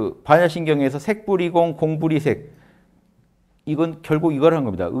반야신경에서 색불이공, 공불이색 이건 결국 이걸 한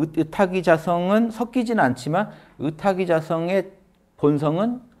겁니다. 의탁이 자성은 섞이지는 않지만 의탁이 자성의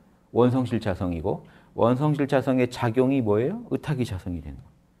본성은 원성실 자성이고 원성실 자성의 작용이 뭐예요? 의탁이 자성이 되는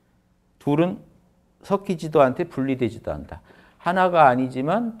거예요. 둘은 섞이지도 않되 분리되지도 않다. 하나가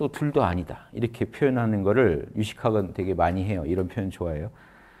아니지만 또 둘도 아니다. 이렇게 표현하는 거를 유식학은 되게 많이 해요. 이런 표현 좋아해요.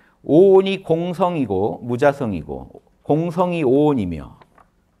 오온이 공성이고 무자성이고 공성이 오온이며,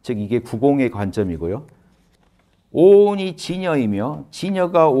 즉 이게 구공의 관점이고요. 오온이 진여이며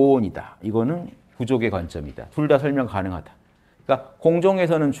진여가 오온이다. 이거는 부족의 관점이다. 둘 다 설명 가능하다. 그러니까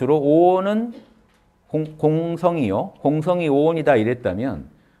공종에서는 주로 오온은 공성이요. 공성이 오온이다 이랬다면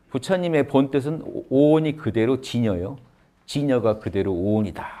부처님의 본 뜻은 오온이 그대로 진여요. 진여가 그대로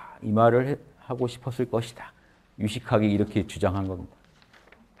오온이다. 이 말을 하고 싶었을 것이다. 유식학이 이렇게 주장한 겁니다.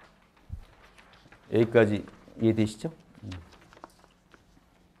 여기까지 이해되시죠?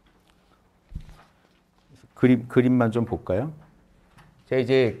 그림만 좀 볼까요? 제가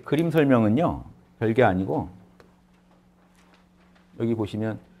이제 그림 설명은요, 별게 아니고, 여기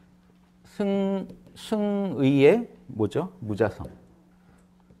보시면 승의의 뭐죠? 무자성.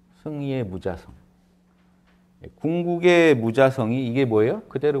 승의의 무자성. 궁극의 무자성이 이게 뭐예요?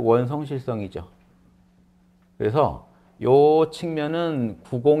 그대로 원성실성이죠. 그래서 요 측면은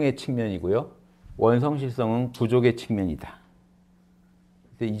구공의 측면이고요. 원성실성은 부족의 측면이다.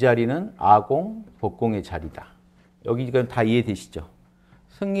 이 자리는 아공, 법공의 자리다. 여기가 다 이해되시죠?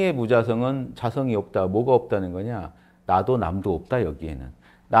 승의의 무자성은 자성이 없다. 뭐가 없다는 거냐? 나도 남도 없다 여기에는.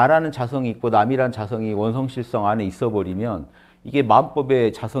 나라는 자성이 있고 남이란 자성이 원성실성 안에 있어버리면 이게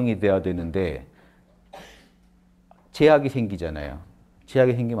마음법의 자성이 돼야 되는데 제약이 생기잖아요.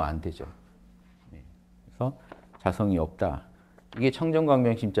 제약이 생기면 안 되죠. 그래서 자성이 없다. 이게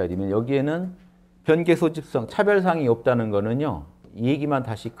청정광명심자리면 여기에는 변계소집성, 차별상이 없다는 거는요. 이 얘기만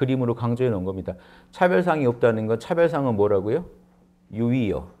다시 그림으로 강조해 놓은 겁니다. 차별상이 없다는 건 차별상은 뭐라고요?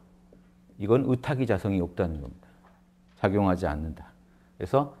 유의요. 이건 의탁이 자성이 없다는 겁니다. 작용하지 않는다.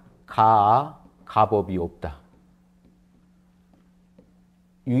 그래서 가법이 없다.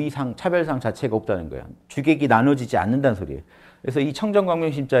 유의상, 차별상 자체가 없다는 거야. 주객이 나눠지지 않는다는 소리예요. 그래서 이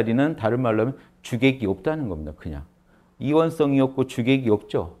청정광명심자리는 다른 말로 하면 주객이 없다는 겁니다. 그냥. 이원성이 없고 주객이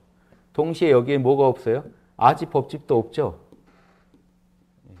없죠. 동시에 여기에 뭐가 없어요? 아집, 법집도 없죠.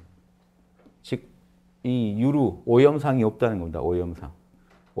 즉, 이 유루, 오염상이 없다는 겁니다. 오염상.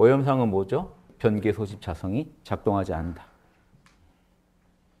 오염상은 뭐죠? 변계, 소집, 자성이 작동하지 않는다.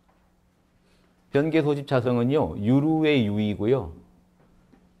 변계, 소집, 자성은요. 유루의 유의고요.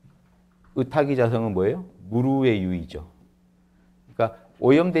 의탁이 자성은 뭐예요? 무루의 유의죠. 그러니까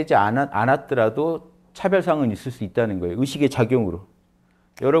오염되지 않았더라도 차별상은 있을 수 있다는 거예요. 의식의 작용으로.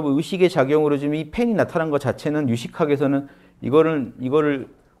 여러분 의식의 작용으로 지금 이 펜이 나타난 것 자체는 유식학에서는 이거를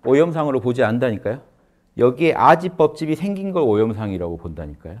오염상으로 보지 않는다니까요. 여기에 아집법집이 생긴 걸 오염상이라고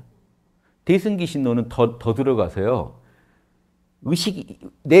본다니까요. 대승기신론은 더 들어가서요.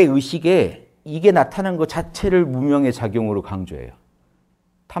 내 의식에 이게 나타난 것 자체를 무명의 작용으로 강조해요.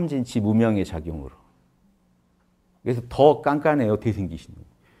 탐진치 무명의 작용으로. 그래서 더 깐깐해요. 대승기신론.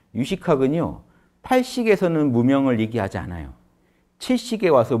 유식학은요. 8식에서는 무명을 얘기하지 않아요.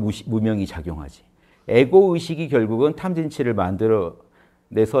 7식에 와서 무명이 작용하지. 에고의식이 결국은 탐진치를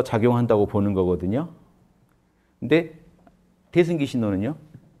만들어내서 작용한다고 보는 거거든요. 근데 대승기신론은요.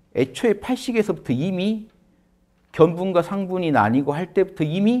 애초에 8식에서부터 이미 견분과 상분이 나뉘고 할 때부터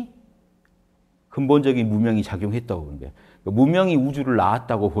이미 근본적인 무명이 작용했다고 보는 거예요. 무명이 우주를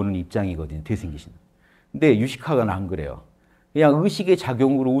낳았다고 보는 입장이거든요. 대승기신론. 근데 유식학은 안 그래요. 그냥 의식의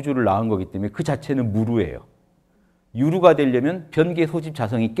작용으로 우주를 낳은 거기 때문에 그 자체는 무루예요. 유루가 되려면 변계, 소집,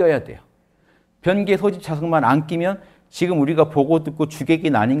 자성이 껴야 돼요. 변계, 소집, 자성만 안 끼면 지금 우리가 보고 듣고 주객이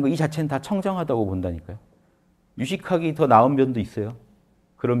나뉜 거 이 자체는 다 청정하다고 본다니까요. 유식학이 더 나은 면도 있어요.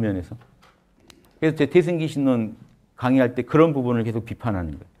 그런 면에서. 그래서 제 대승기신론 강의할 때 그런 부분을 계속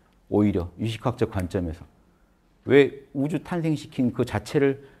비판하는 거예요. 오히려 유식학적 관점에서. 왜 우주 탄생시킨 그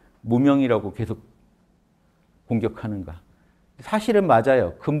자체를 무명이라고 계속 공격하는가. 사실은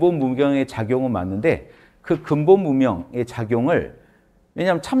맞아요. 근본 무명의 작용은 맞는데 그 근본 무명의 작용을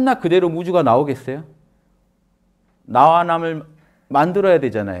왜냐하면 참나 그대로 우주가 나오겠어요? 나와 남을 만들어야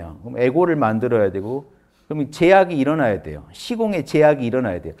되잖아요. 그럼 에고를 만들어야 되고 그러면 제약이 일어나야 돼요. 시공의 제약이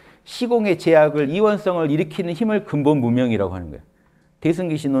일어나야 돼요. 시공의 제약을 이원성을 일으키는 힘을 근본 무명이라고 하는 거예요.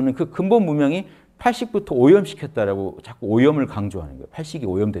 대승기신론은 그 근본 무명이 8식부터 오염시켰다라고 자꾸 오염을 강조하는 거예요. 8식이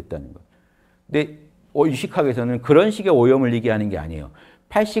오염됐다는 거예요. 근데 유식학에서는 그런 식의 오염을 얘기하는 게 아니에요.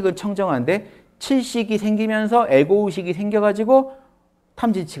 8식은 청정한데 7식이 생기면서 에고의식이 생겨가지고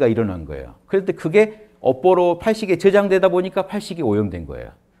탐진치가 일어난 거예요. 그런데 그게 업보로 8식에 저장되다 보니까 8식이 오염된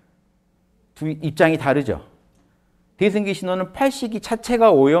거예요. 두 입장이 다르죠. 대승기신론은 8식이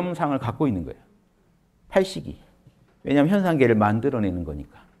자체가 오염상을 갖고 있는 거예요. 8식이. 왜냐하면 현상계를 만들어내는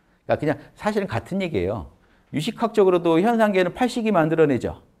거니까. 그러니까 그냥 사실은 같은 얘기예요. 유식학적으로도 현상계는 8식이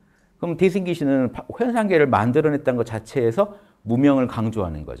만들어내죠. 그럼 대승기신은 현상계를 만들어냈다는 것 자체에서 무명을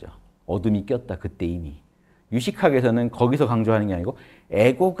강조하는 거죠. 어둠이 꼈다 그때 이미. 유식학에서는 거기서 강조하는 게 아니고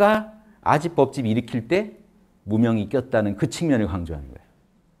에고가 아집법집 일으킬 때 무명이 꼈다는 그 측면을 강조하는 거예요.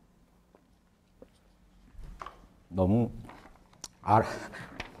 너무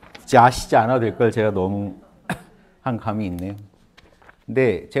아시지 않아도 될 걸 제가 너무 한 감이 있네요.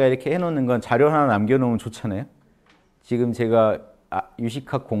 근데 제가 이렇게 해놓는 건 자료 하나 남겨놓으면 좋잖아요. 지금 제가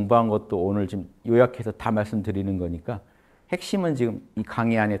유식학 공부한 것도 오늘 좀 요약해서 다 말씀드리는 거니까 핵심은 지금 이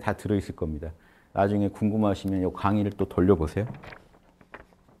강의 안에 다 들어있을 겁니다. 나중에 궁금하시면 이 강의를 또 돌려보세요.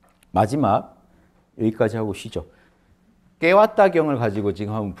 마지막 여기까지 하고 쉬죠. 깨왔다경을 가지고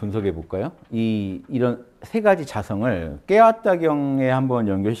지금 한번 분석해 볼까요? 이런 세 가지 자성을 깨왔다경에 한번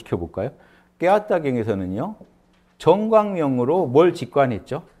연결시켜 볼까요? 깨왔다경에서는요, 정광명으로 뭘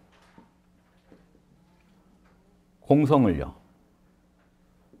직관했죠? 공성을요.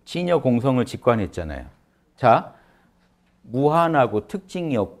 진여 공성을 직관했잖아요. 자, 무한하고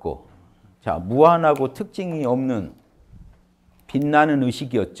특징이 없고, 자, 무한하고 특징이 없는 빛나는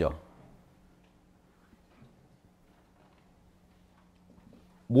의식이었죠.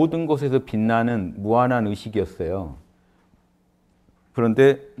 모든 곳에서 빛나는 무한한 의식이었어요.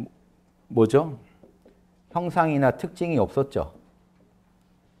 그런데 뭐죠? 형상이나 특징이 없었죠.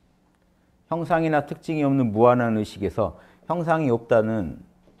 형상이나 특징이 없는 무한한 의식에서 형상이 없다는,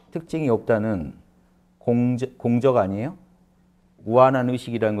 특징이 없다는 공적 아니에요? 무한한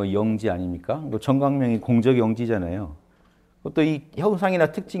의식이라는 건 영지 아닙니까? 정광명이 공적 영지잖아요. 또 이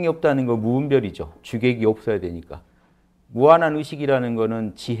형상이나 특징이 없다는 건 무분별이죠. 주객이 없어야 되니까. 무한한 의식이라는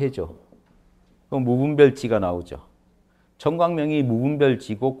거는 지혜죠. 그럼 무분별지가 나오죠. 정광명이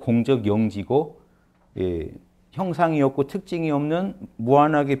무분별지고 공적 영지고, 예, 형상이 없고 특징이 없는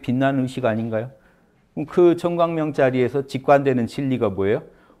무한하게 빛나는 의식 아닌가요? 그럼 그 정광명 자리에서 직관되는 진리가 뭐예요?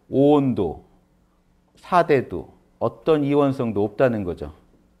 오온도, 사대도, 어떤 이원성도 없다는 거죠.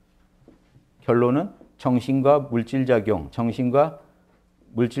 결론은 정신과 물질작용, 정신과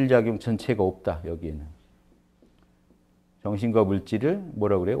물질작용 전체가 없다, 여기에는. 정신과 물질을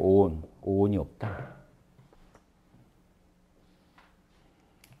뭐라고 그래요? 오온이 없다.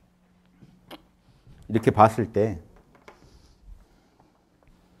 이렇게 봤을 때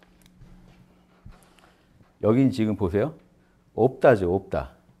여긴 지금 보세요. 없다죠,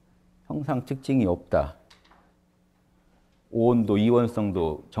 없다. 형상 특징이 없다. 오온도,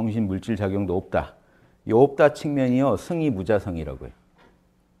 이원성도, 정신 물질 작용도 없다. 이 없다 측면이요, 승의무자성이라고 해요.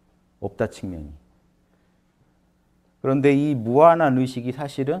 없다 측면이. 그런데 이 무한한 의식이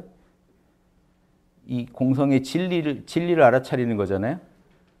사실은 이 공성의 진리를 알아차리는 거잖아요.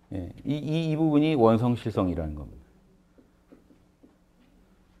 예, 이 부분이 원성실성이라는 겁니다.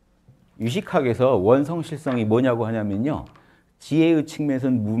 유식학에서 원성실성이 뭐냐고 하냐면요, 지혜의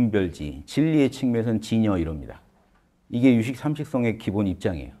측면에서는 무분별지, 진리의 측면에서는 진여 이럽니다. 이게 유식 삼식성의 기본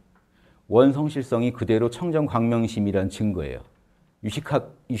입장이에요. 원성실성이 그대로 청정광명심이란 증거예요.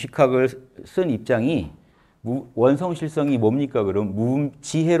 유식학을 쓴 입장이 원성실성이 뭡니까? 그럼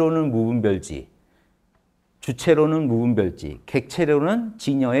지혜로는 무분별지, 주체로는 무분별지, 객체로는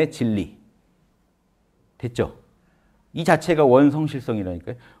진여의 진리. 됐죠? 이 자체가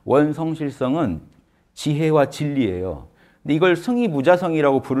원성실성이라니까요. 원성실성은 지혜와 진리예요. 근데 이걸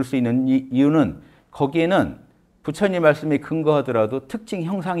승의무자성이라고 부를 수 있는 이유는 거기에는 부처님 말씀에 근거하더라도 특징,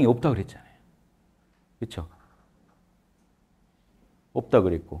 형상이 없다 그랬잖아요. 그렇죠? 없다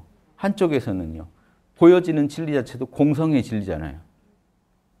그랬고, 한쪽에서는요, 보여지는 진리 자체도 공성의 진리잖아요.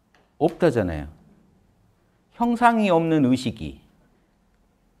 없다잖아요. 형상이 없는 의식이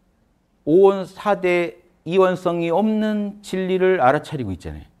오온 사대 이원성이 없는 진리를 알아차리고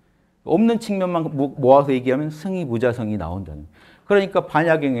있잖아요. 없는 측면만 모아서 얘기하면 승의무자성이 나온다는. 그러니까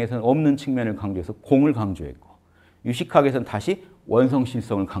반야경에서는 없는 측면을 강조해서 공을 강조했고, 유식학에서는 다시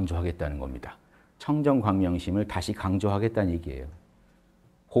원성실성을 강조하겠다는 겁니다. 청정광명심을 다시 강조하겠다는 얘기예요.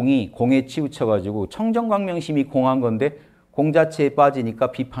 공에 치우쳐가지고 청정광명심이 공한 건데 공 자체에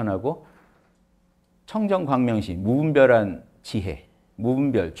빠지니까 비판하고, 청정광명심, 무분별한 지혜,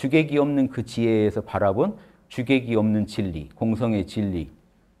 무분별, 주객이 없는 그 지혜에서 바라본 주객이 없는 진리, 공성의 진리,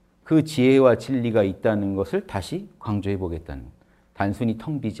 그 지혜와 진리가 있다는 것을 다시 강조해 보겠다는, 단순히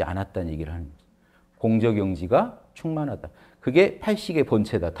텅 비지 않았다는 얘기를 하는 거죠. 공적 영지가 충만하다. 그게 팔식의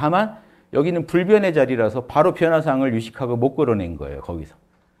본체다. 다만 여기는 불변의 자리라서 바로 변화상을 유식학을 못 끌어낸 거예요. 거기서.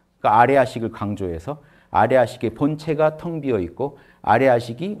 그러니까 아래아식을 강조해서 아래아식의 본체가 텅 비어 있고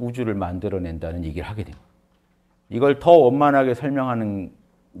아래아식이 우주를 만들어낸다는 얘기를 하게 됩니다. 이걸 더 원만하게 설명하는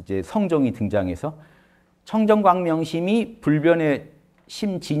이제 성종이 등장해서 청정광명심이 불변의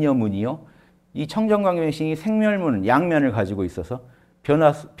심진여문이요. 이 청정광명심이 생멸문, 양면을 가지고 있어서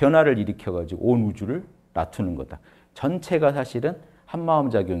변화를 일으켜가지고 온 우주를 낮추는 거다. 전체가 사실은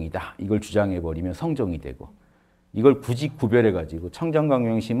한마음작용이다. 이걸 주장해버리면 성종이 되고, 이걸 굳이 구별해가지고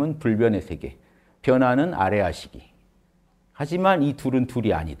청정광명심은 불변의 세계, 변화는 아래아식이. 하지만 이 둘은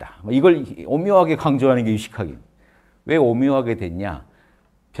둘이 아니다. 이걸 오묘하게 강조하는 게 유식학입니다. 왜 오묘하게 됐냐?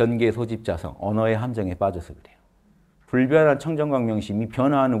 변계 소집자성, 언어의 함정에 빠져서 그래요. 불변한 청정광명심이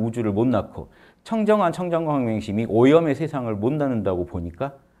변화하는 우주를 못 낳고 청정한 청정광명심이 오염의 세상을 못 낳는다고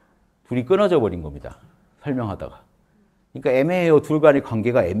보니까 둘이 끊어져 버린 겁니다. 설명하다가. 그러니까 애매해요. 둘 간의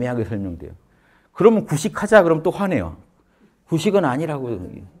관계가 애매하게 설명돼요. 그러면 구식하자 그러면 또 화내요. 구식은 아니라고.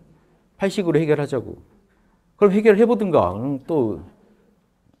 팔식으로 해결하자고. 그럼 해결해보든가. 그럼 또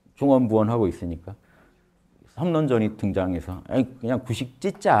중언부언하고 있으니까. 삼론전이 등장해서 그냥 구식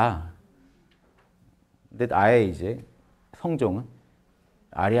찢자. 근데 아예 이제 성종은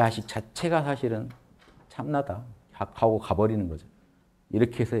아리아식 자체가 사실은 참나다 하고 가버리는 거죠.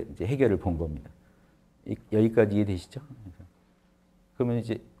 이렇게 해서 이제 해결을 본 겁니다. 여기까지 이해되시죠? 그러면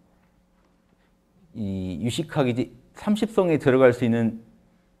이제 이 유식학이 이제 30성에 들어갈 수 있는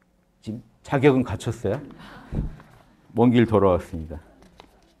지금 자격은 갖췄어요. 먼 길 돌아왔습니다.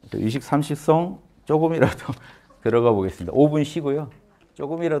 유식 30성 조금이라도 들어가 보겠습니다. 5분 쉬고요.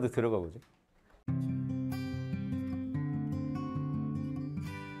 조금이라도 들어가 보죠.